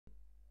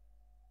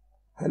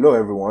Hello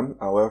everyone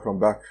and welcome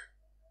back.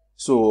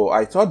 So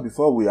I thought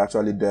before we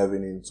actually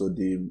delving into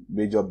the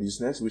major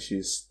business, which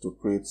is to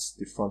create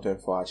the front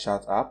end for our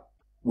chat app,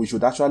 we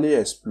should actually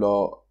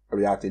explore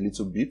React a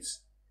little bit.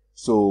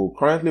 So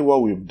currently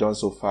what we've done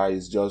so far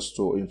is just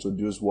to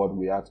introduce what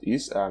React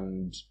is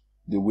and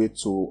the way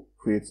to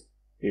create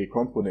a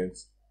component.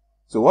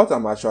 So what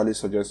I'm actually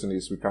suggesting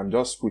is we can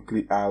just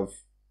quickly have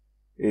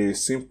a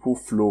simple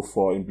flow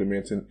for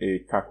implementing a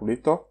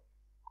calculator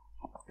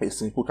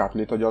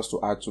just to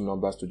add two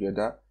numbers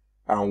together.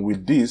 And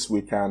with this,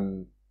 we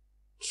can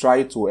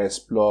try to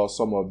explore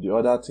some of the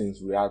other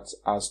things React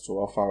has to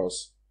offer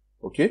us.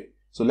 Okay,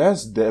 so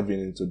let's delve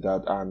into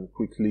that and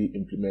quickly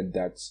implement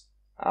that.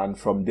 And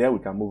from there, we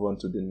can move on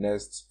to the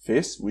next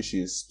phase, which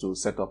is to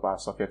set up our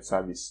socket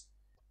service.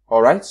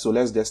 All right, so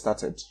let's get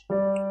started.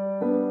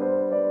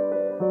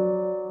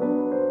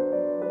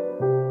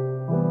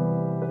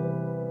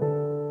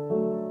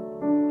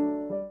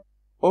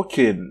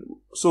 Okay,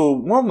 so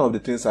one of the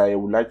things I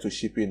would like to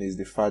chip in is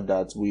the fact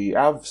that we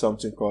have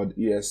something called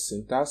ES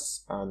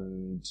syntax,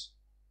 and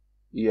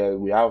here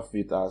we have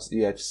it as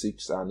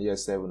EH6 and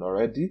ES7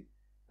 already.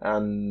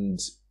 And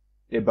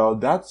about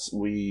that,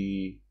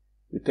 we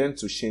tend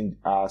to change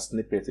our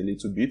snippet a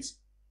little bit.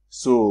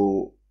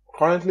 So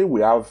currently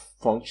we have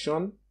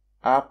function,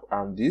 app,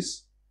 and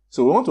this.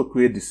 So we want to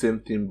create the same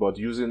thing, but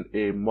using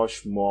a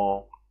much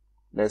more,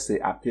 let's say,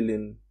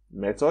 appealing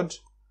method.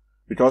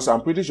 Because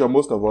I'm pretty sure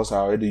most of us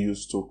are already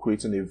used to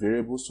creating a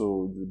variable.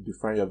 So you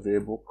define your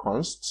variable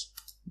const,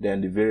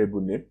 then the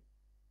variable name.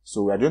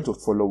 So we are going to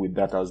follow with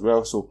that as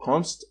well. So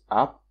const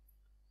app,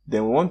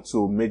 then we want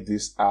to make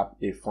this app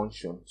a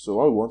function. So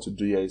what we want to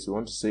do here is we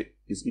want to say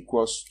is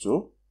equals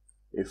to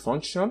a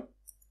function,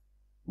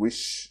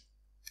 which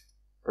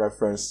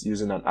reference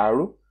using an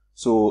arrow.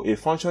 So a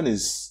function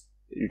is,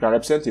 you can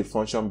represent a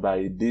function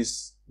by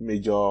this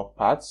major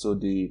part. So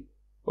the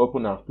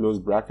open and close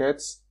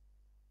brackets,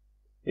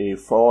 a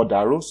forward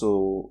arrow,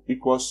 so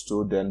equals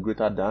to, then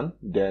greater than,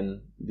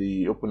 then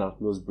the open and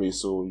close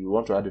brace. So you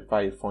want to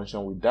identify a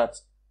function with that.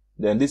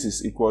 Then this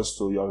is equals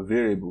to your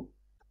variable.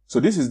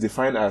 So this is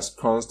defined as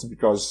const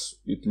because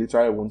it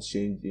literally won't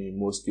change in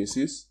most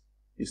cases.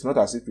 It's not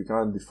as if you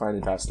can define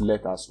it as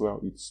let as well.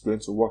 It's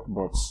going to work,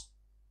 but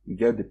you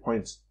get the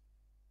point.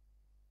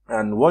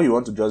 And what you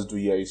want to just do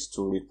here is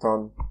to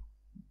return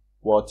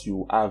what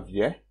you have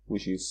here,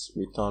 which is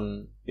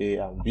return A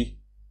and B.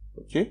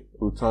 Okay,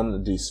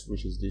 return this,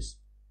 which is this.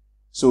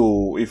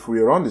 So if we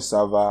run the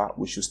server,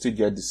 we should still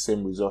get the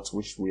same result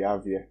which we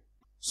have here.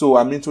 So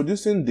I'm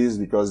introducing this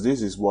because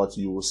this is what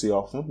you will see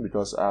often,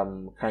 because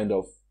I'm kind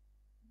of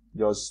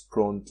just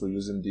prone to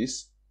using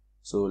this.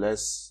 So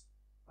let's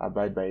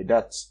abide by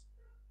that.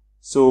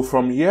 So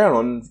from here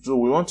on, so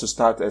we want to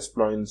start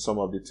exploring some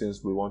of the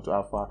things we want to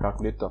have for our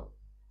calculator.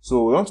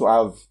 So we want to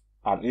have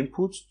an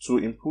input, two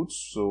inputs.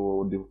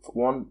 So the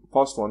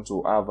first one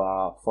to have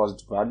our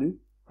first value,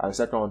 and the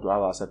second one to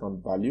have our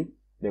second value.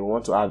 Then we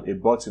want to have a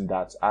button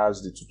that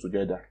adds the two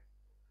together.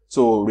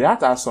 So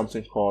React has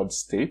something called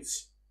state.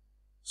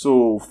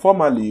 So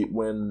formally,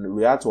 when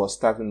React was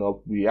starting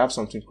up, we have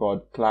something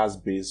called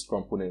class-based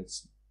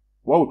components.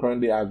 What we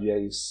currently have here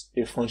is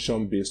a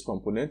function-based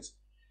component.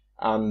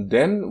 And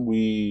then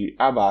we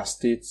have our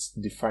states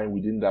defined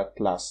within that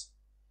class.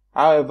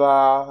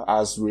 However,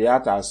 as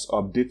React has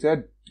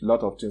updated, a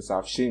lot of things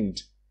have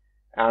changed.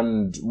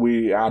 And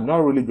we are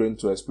not really going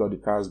to explore the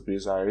class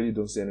base. I really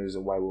don't see any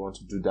reason why we want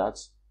to do that.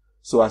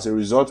 So as a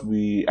result,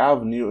 we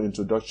have new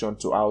introduction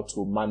to how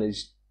to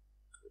manage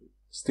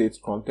state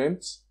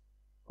content.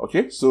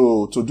 Okay,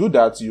 so to do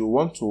that, you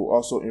want to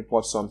also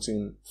import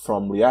something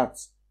from React.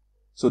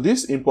 So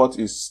this import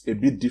is a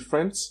bit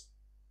different.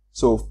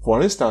 So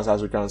for instance,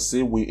 as you can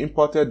see, we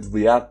imported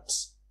React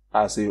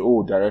as a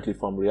whole directly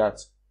from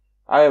React.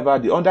 However,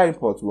 the other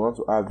import we want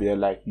to have here,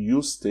 like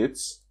use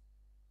states,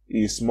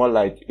 is more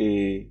like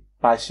a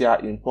partial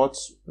import,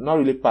 not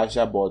really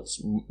partial, but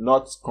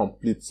not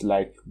complete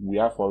like we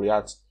have for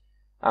React.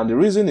 And the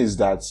reason is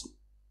that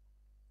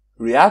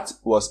React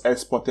was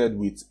exported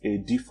with a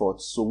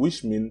default, so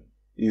which means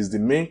is the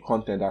main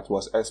content that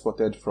was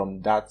exported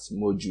from that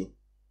module.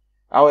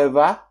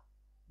 However,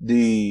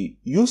 the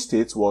use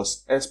state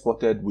was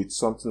exported with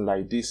something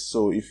like this.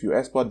 So if you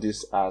export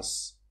this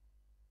as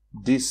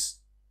this,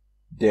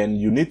 then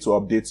you need to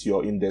update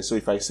your index. So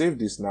if I save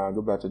this now and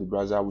go back to the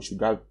browser, we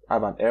should have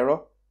an error.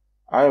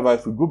 However,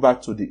 if we go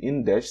back to the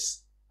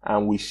index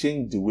and we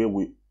change the way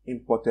we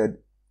imported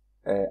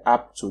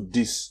app to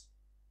this,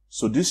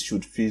 so this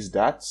should fix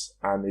that.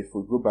 And if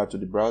we go back to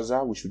the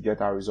browser, we should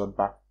get our result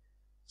back.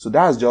 So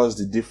that's just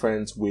the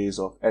different ways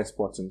of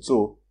exporting.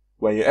 So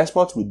when you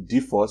export with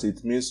default,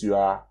 it means you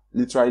are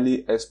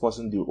literally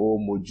exporting the whole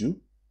module,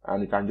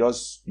 and you can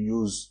just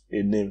use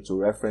a name to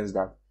reference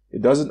that.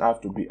 It doesn't have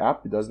to be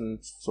app. It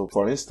doesn't. So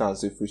for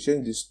instance, if we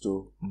change this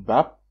to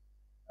BAP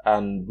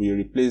and we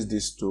replace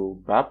this to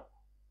BAP,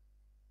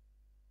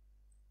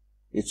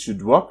 it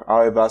should work.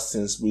 However,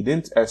 since we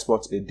didn't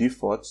export a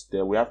default,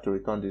 then we have to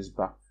return this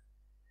back.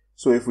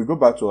 So if we go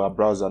back to our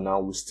browser now,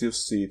 we still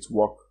see it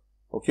work.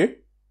 Okay.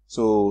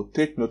 So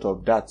take note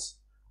of that.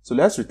 So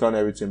let's return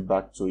everything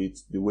back to it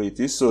the way it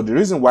is. So the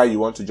reason why you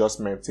want to just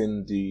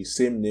maintain the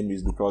same name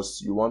is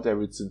because you want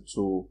everything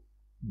to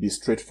be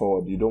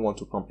straightforward. You don't want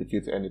to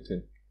complicate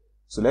anything.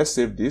 So let's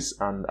save this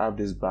and have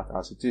this back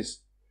as it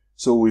is.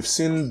 So we've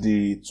seen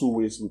the two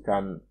ways we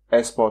can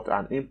export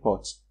and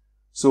import.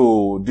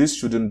 So this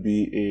shouldn't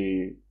be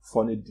a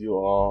funny deal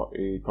or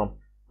a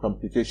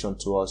complication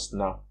to us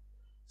now.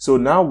 So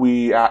now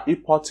we are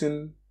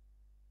importing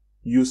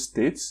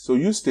useState. So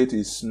useState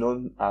is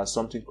known as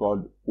something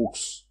called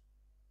hooks.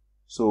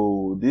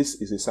 So this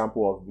is a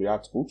sample of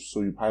React hooks.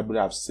 So you probably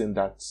have seen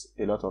that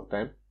a lot of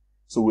time.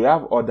 So we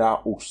have other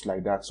hooks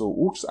like that. So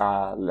hooks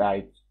are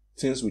like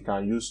things we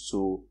can use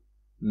to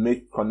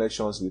make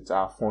connections with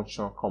our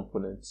function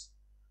components.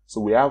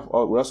 So we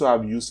also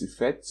have use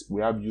effect,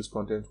 we have use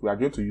content. We are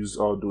going to use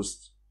all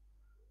those.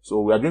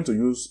 So we are going to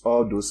use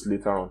all those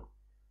later on.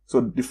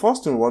 So the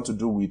first thing we want to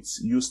do with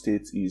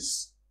useState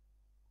is,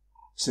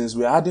 since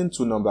we're adding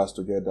two numbers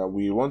together,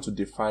 we want to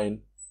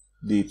define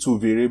the two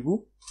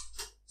variables.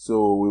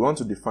 So we want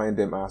to define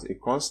them as a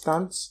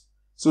constant.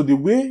 So the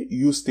way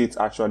useState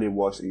actually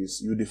works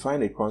is you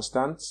define a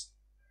constant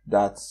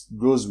that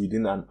goes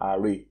within an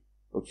array.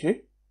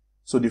 Okay?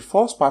 So the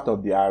first part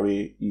of the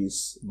array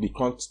is the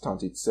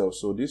constant itself.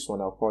 So this one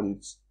I'll call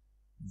it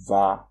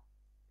var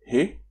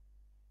hey.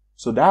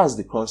 So that's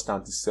the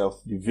constant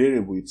itself, the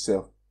variable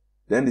itself.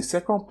 Then the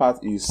second part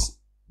is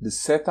the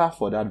setter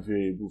for that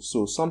variable.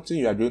 So something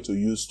you are going to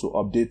use to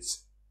update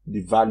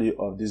the value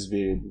of this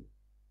variable.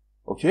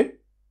 Okay?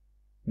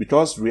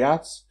 Because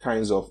React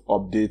kinds of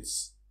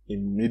updates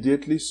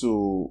immediately.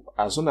 So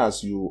as soon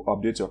as you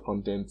update your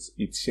content,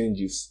 it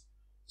changes.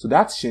 So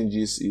that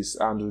changes is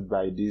handled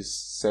by this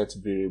set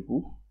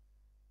variable.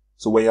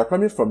 So when you're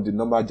coming from the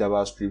normal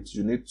JavaScript,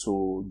 you need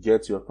to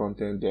get your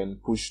content, then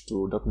push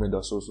to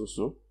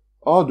document.so.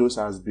 All those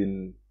has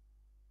been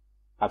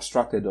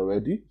abstracted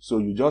already. So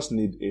you just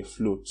need a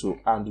flow to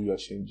handle your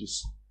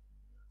changes.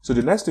 So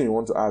the next thing you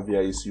want to have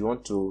here is you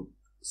want to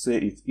say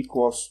it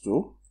equals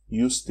to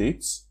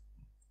useState.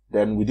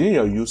 Then within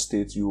your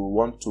useState, you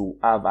want to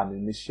have an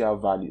initial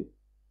value.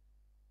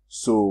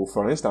 So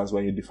for instance,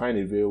 when you define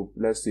a variable,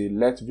 let's say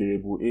let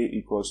variable a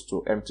equals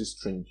to empty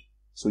string.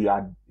 So you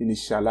are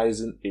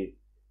initializing a.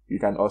 You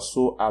can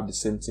also have the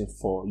same thing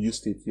for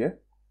useState here.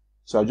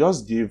 So I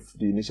just give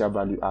the initial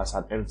value as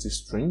an empty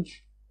string.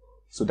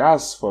 So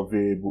that's for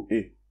variable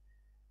a.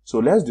 So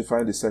let's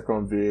define the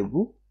second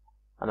variable,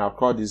 and I'll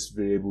call this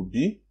variable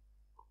b.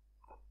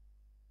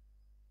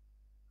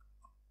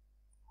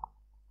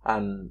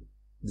 And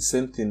the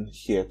same thing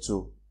here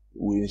too.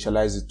 We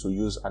initialize it to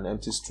use an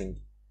empty string.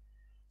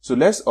 So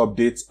let's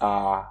update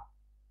our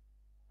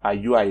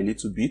UI a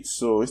little bit.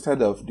 So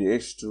instead of the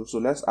h2, so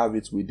let's have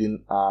it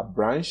within our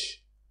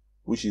branch,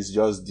 which is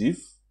just div.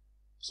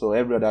 So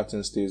every other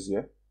thing stays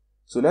here.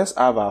 So let's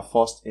have our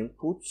first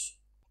input.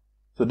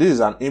 So this is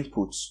an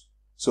input.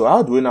 So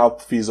how do we now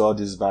fuse all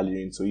this value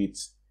into it?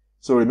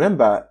 So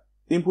remember,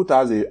 input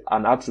has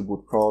an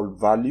attribute called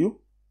value,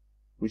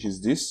 which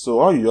is this. So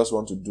all you just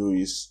want to do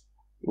is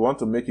you want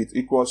to make it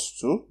equals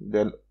to,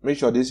 then make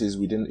sure this is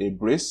within a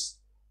brace.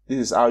 This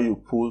is how you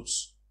put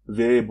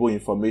variable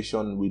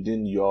information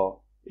within your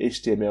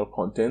HTML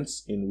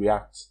contents in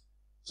React.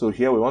 So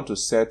here we want to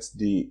set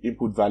the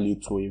input value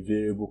to a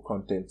variable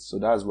content. So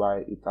that's why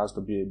it has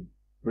to be a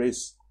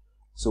brace.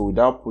 So we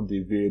now put the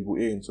variable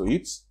a into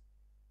it.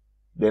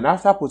 Then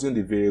after putting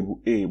the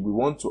variable a, we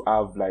want to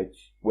have, like,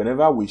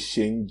 whenever we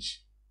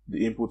change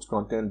the input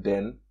content,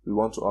 then we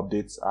want to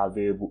update our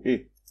variable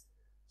a.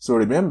 So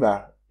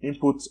remember,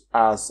 input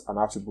has an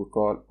attribute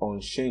called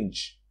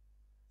onChange.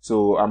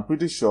 So I'm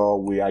pretty sure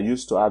we are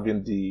used to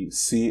having the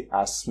C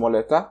as small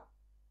letter.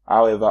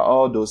 However,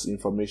 all those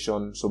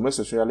information, so most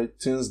especially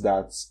things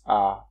that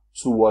are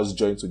two words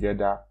joined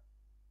together,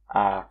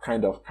 are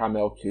kind of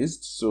camel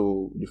cased.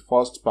 So the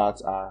first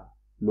part are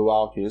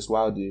lowercase,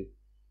 while the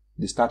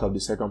start of the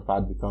second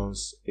part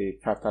becomes a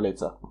capital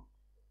letter.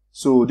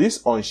 So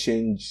this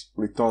onChange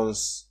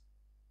returns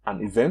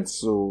an event.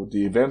 So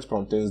the event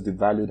contains the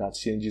value that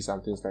changes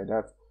and things like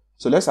that.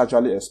 So let's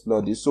actually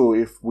explore this. So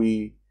if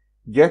we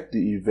get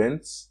the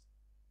event,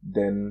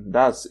 then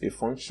that's a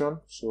function.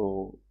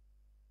 So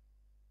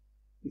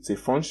it's a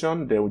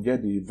function, then we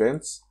get the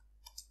event.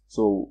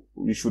 So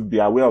we should be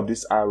aware of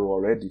this arrow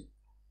already.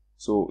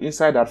 So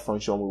inside that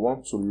function, we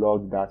want to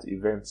log that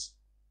event.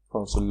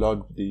 Console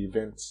log the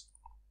event.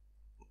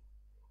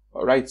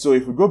 Alright, so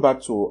if we go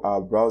back to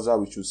our browser,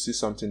 we should see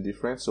something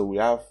different. So we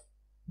have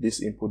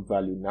this input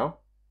value now.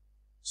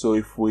 So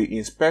if we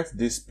inspect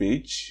this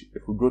page,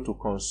 if we go to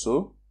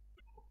console,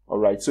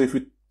 alright, so if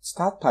we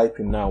start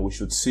typing now, we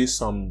should see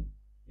some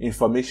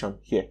information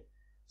here.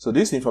 So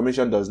this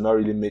information does not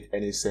really make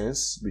any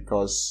sense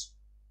because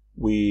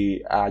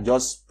we are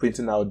just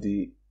printing out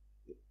the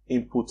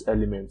input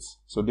elements.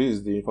 So this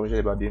is the information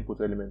about the input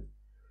element.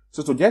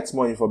 So to get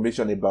more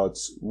information about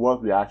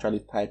what we are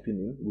actually typing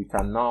in, we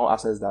can now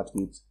access that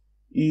with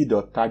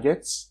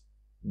e.target,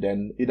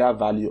 then either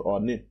value or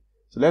name.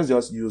 So let's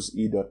just use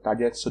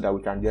e.target so that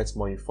we can get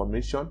more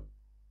information.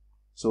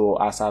 So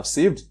as I've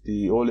saved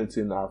the whole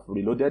thing, I've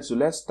reloaded. So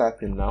let's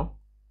type in now.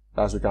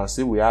 As we can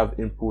see, we have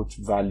input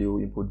value,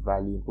 input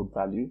value, input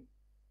value.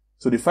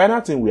 So the final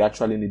thing we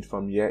actually need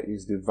from here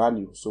is the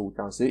value. So we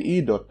can say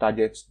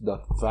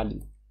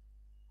e.target.value.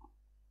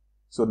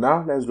 So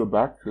now let's go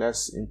back.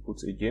 Let's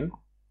input again.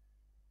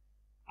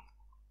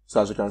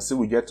 So as you can see,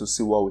 we get to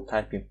see what we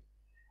type in.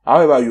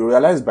 However, you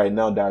realize by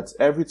now that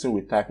everything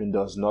we type in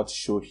does not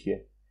show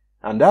here.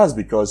 And that's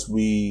because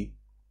we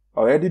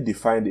already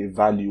defined a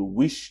value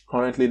which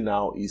currently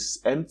now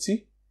is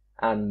empty,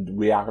 and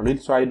we are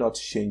literally not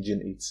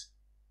changing it.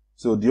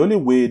 So the only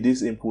way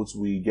this input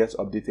will get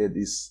updated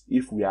is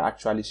if we are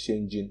actually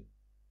changing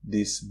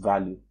this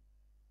value.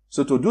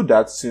 So to do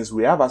that, since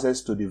we have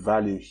access to the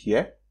value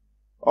here,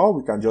 all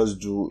we can just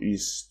do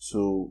is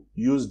to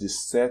use the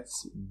set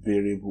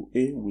variable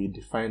a we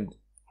defined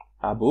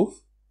above.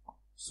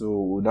 So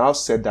we'll now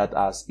set that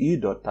as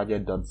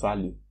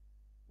e.target.value.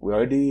 We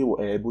already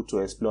were able to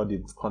explore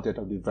the content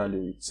of the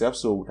value itself,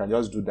 so we can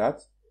just do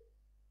that.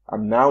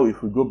 And now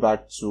if we go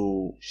back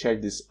to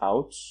check this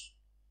out,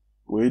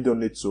 we don't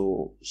need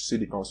to see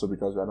the console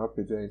because we are not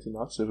printing anything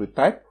out. So if we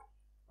type,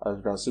 as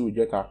you can see, we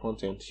get our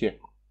content here.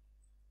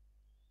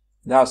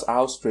 That's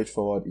how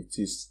straightforward it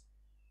is.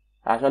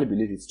 I actually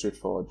believe it's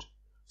straightforward.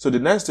 So the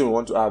next thing we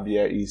want to have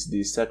here is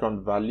the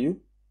second value.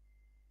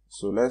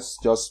 So let's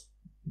just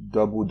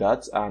double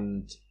that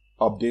and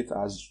update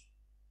as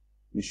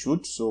we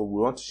should. So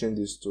we want to change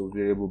this to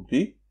variable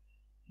b.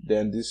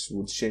 Then this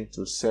would change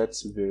to set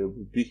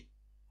variable b.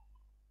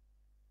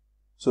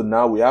 So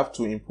now we have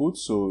two inputs.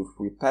 So if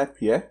we type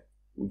here,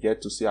 we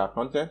get to see our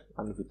content.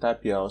 And if we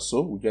type here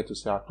also, we get to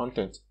see our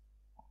content.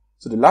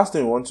 So the last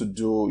thing we want to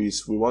do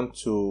is we want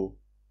to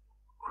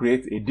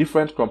create a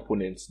different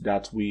component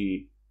that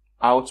we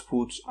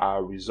output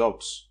our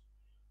results.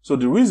 So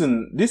the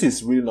reason this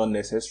is really not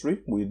necessary,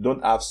 we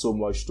don't have so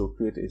much to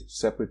create a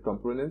separate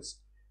component,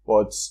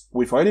 but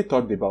we've already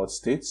talked about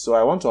state. So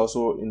I want to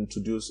also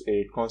introduce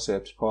a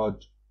concept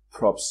called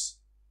props.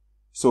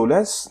 So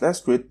let's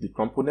create the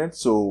component.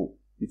 So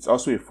it's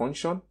also a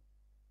function.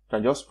 You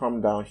can just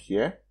come down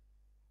here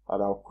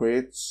and I'll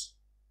create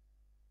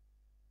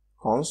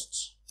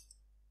const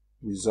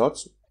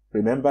result.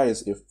 Remember,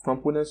 it's a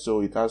component,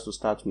 so it has to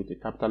start with a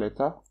capital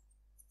letter.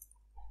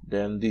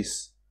 Then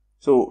this.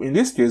 So in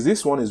this case,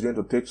 this one is going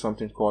to take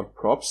something called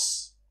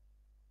props.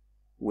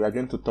 We are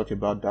going to talk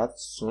about that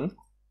soon.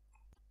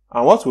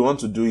 And what we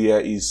want to do here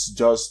is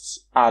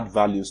just add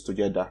values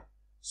together.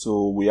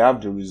 So we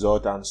have the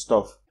result and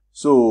stuff.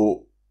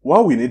 So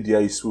what we need here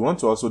is we want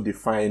to also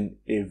define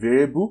a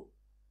variable.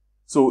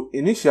 So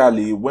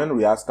initially, when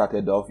React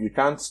started off, you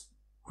can't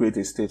create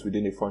a state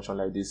within a function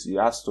like this. It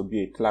has to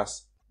be a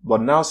class.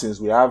 But now since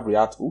we have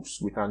React hooks,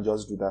 we can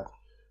just do that.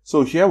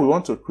 So here we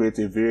want to create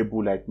a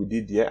variable like we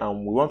did here,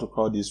 and we want to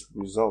call this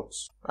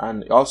results.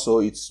 And also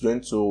it's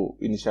going to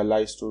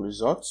initialize to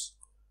results.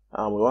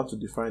 And we want to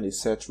define a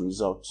set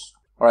results.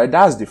 Alright,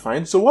 that's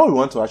defined. So what we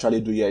want to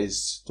actually do here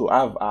is to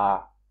have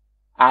our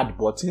add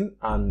button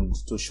and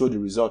to show the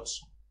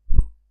results.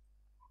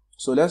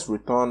 So let's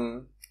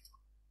return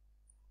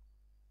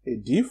a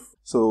div.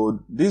 So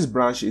this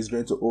branch is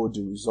going to hold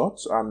the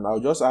results, and I'll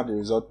just have the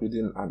result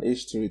within an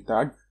h3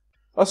 tag.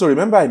 Also,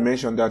 remember I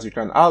mentioned that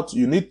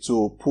you need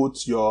to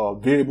put your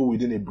variable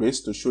within a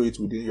brace to show it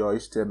within your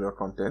HTML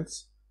content.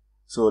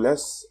 So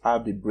let's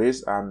have the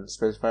brace and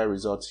specify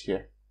results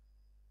here.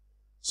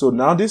 So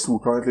now this will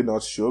currently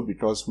not show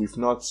because we've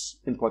not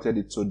imported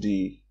it to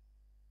the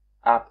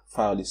app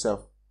file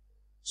itself.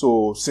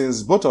 So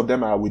since both of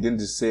them are within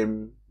the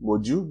same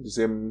module, the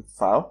same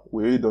file,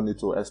 we really don't need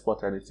to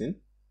export anything.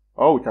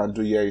 All we can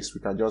do here is we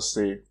can just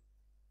say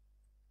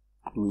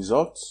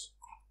results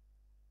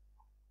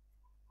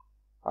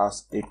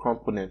as a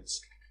component.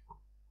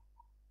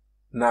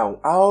 Now,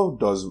 how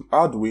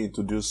do we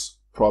introduce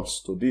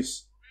props to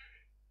this?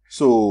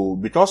 So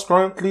because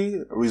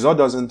currently result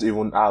doesn't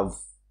even have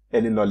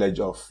any knowledge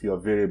of your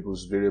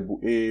variables, variable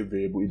A,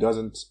 variable, it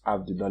doesn't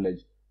have the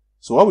knowledge.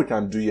 So what we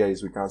can do here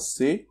is we can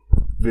say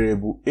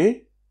variable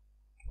A,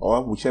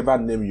 or whichever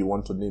name you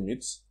want to name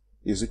it,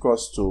 is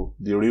equals to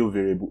the real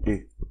variable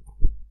A.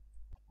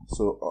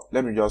 So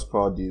let me just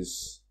call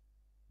this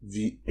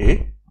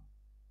VA.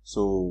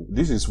 So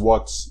this is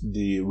what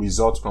the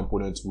result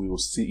component will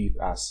see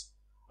it as.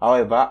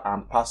 However,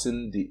 I'm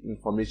passing the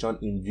information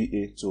in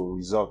VA to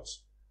result.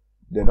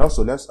 Then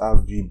also let's have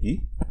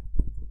VB,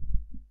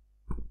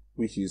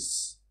 which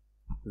is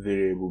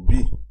variable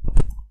B.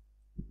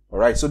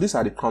 Alright, so these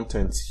are the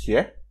contents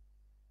here,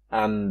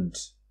 and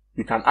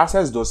you can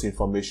access those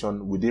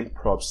information within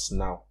props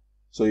now.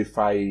 So if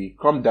I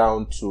come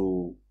down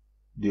to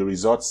the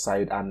result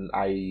side and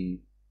I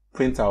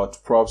print out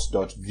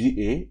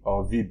props.va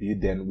or VB,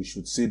 then we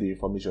should see the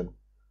information.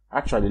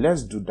 Actually,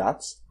 let's do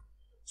that.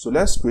 So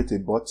let's create a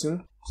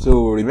button.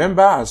 So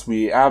remember, as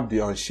we have the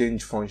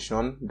onChange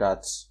function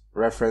that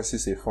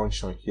references a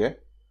function here,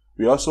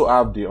 we also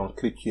have the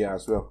onClick here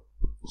as well.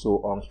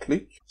 So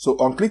onClick. So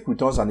onClick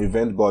returns an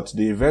event, but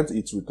the event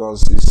it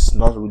returns is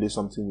not really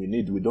something we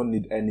need. We don't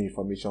need any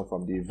information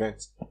from the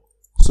event.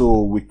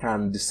 So we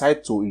can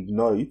decide to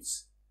ignore it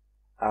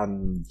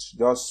and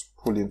just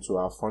pull into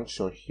our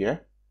function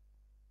here,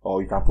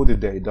 or you can put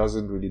it there. It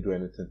doesn't really do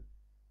anything.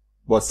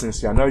 But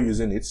since you're not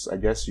using it, I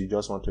guess you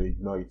just want to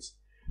ignore it.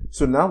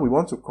 So now we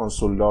want to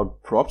console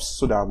log props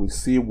so that we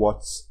see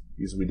what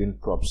is within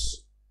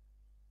props.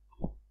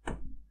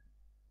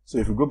 So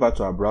if we go back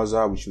to our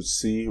browser, we should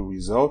see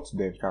result,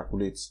 then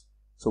calculate.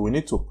 So we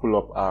need to pull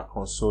up our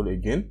console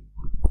again.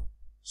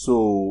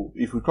 So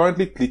if we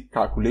currently click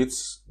calculate,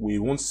 we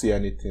won't see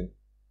anything.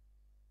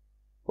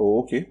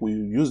 Oh, okay. We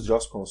use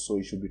just console.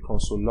 It should be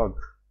console log.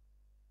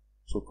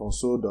 So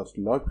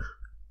console.log.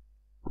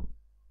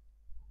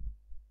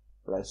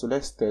 Right. So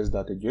let's test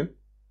that again.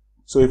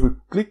 So if we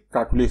click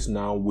calculate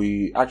now,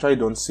 we actually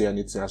don't see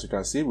anything. As you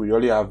can see, we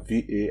only have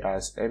VA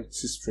as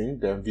empty string,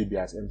 then VB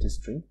as empty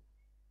string.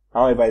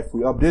 However, if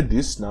we update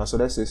this now, so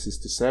let's say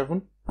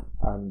 67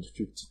 and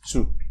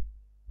 52.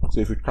 So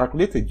if we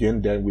calculate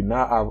again, then we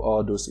now have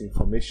all those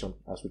information,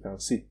 as we can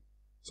see.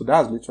 So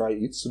that's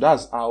literally it. So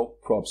that's how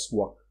props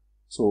work.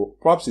 So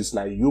props is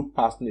like you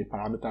passing a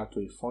parameter to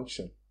a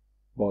function,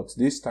 but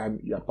this time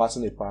you are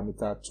passing a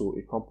parameter to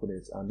a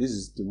component, and this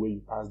is the way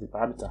you pass the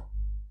parameter.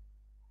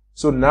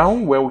 So now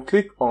when we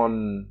click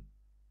on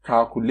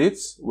calculate,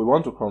 we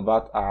want to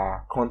convert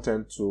our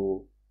content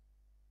to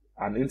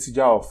an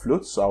integer or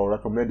float. So I will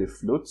recommend a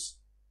float.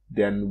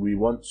 Then we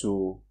want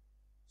to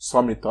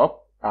sum it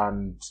up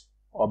and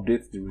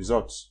update the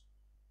results.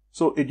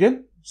 So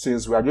again,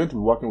 since we are going to be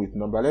working with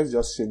number, let's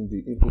just change the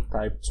input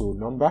type to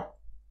number.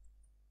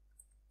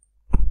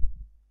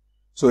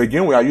 So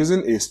again, we are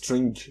using a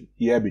string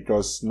here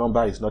because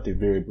number is not a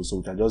variable, so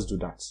we can just do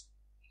that.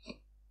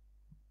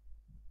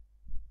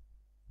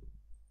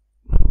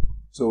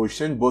 So we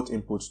change both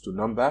inputs to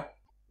number.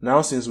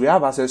 Now, since we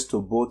have access to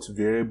both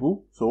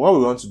variable, so what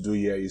we want to do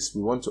here is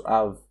we want to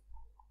have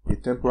a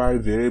temporary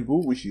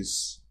variable, which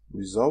is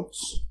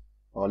results,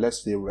 or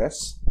let's say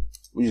res,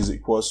 which is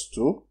equals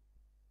to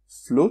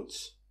float,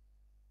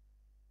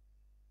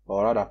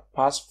 or rather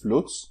pass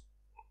float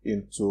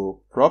into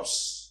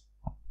props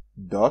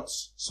dot.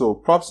 So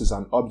props is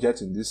an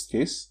object in this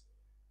case,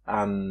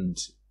 and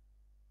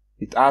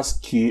it has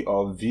key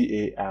of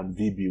VA and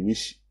VB,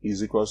 which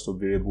is equals to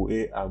variable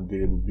A and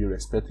variable B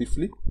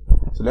respectively.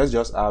 So let's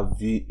just have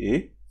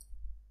VA,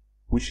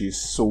 which is,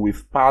 so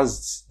we've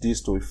passed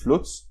this to a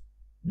float.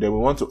 Then we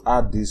want to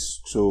add this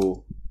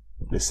to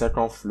the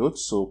second float.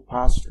 So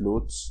pass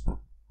float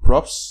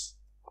props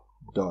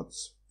dot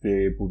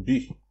variable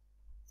B.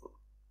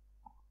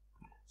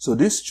 So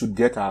this should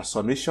get our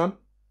summation.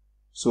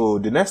 So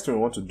the next thing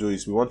we want to do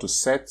is we want to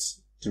set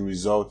the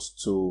result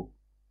to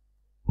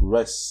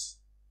res.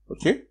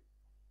 Okay.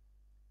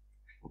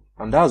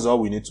 And that's all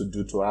we need to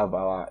do to have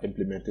our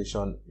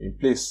implementation in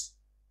place.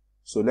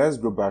 So let's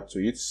go back to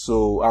it.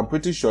 So I'm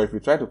pretty sure if we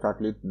try to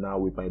calculate now,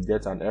 we might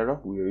get an error.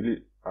 We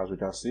really, as we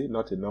can see,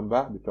 not a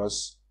number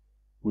because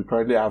we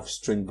currently have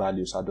string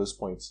values at those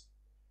points.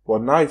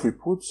 But now if we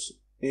put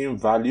in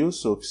values,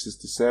 so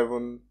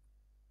 67,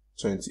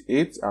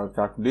 28 and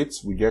calculate,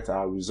 we get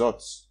our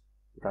results.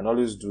 We can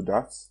always do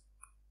that.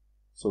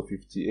 So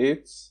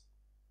 58,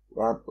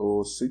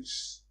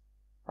 106,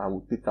 and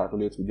we click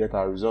calculate, we get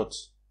our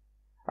results.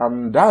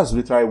 And that's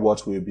literally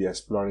what we'll be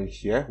exploring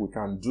here. We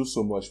can do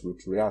so much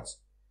with React.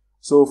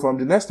 So from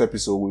the next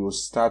episode, we will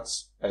start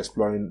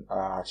exploring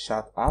our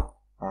chat app.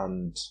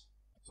 And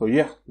so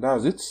yeah,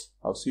 that's it.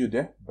 I'll see you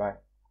there. Bye.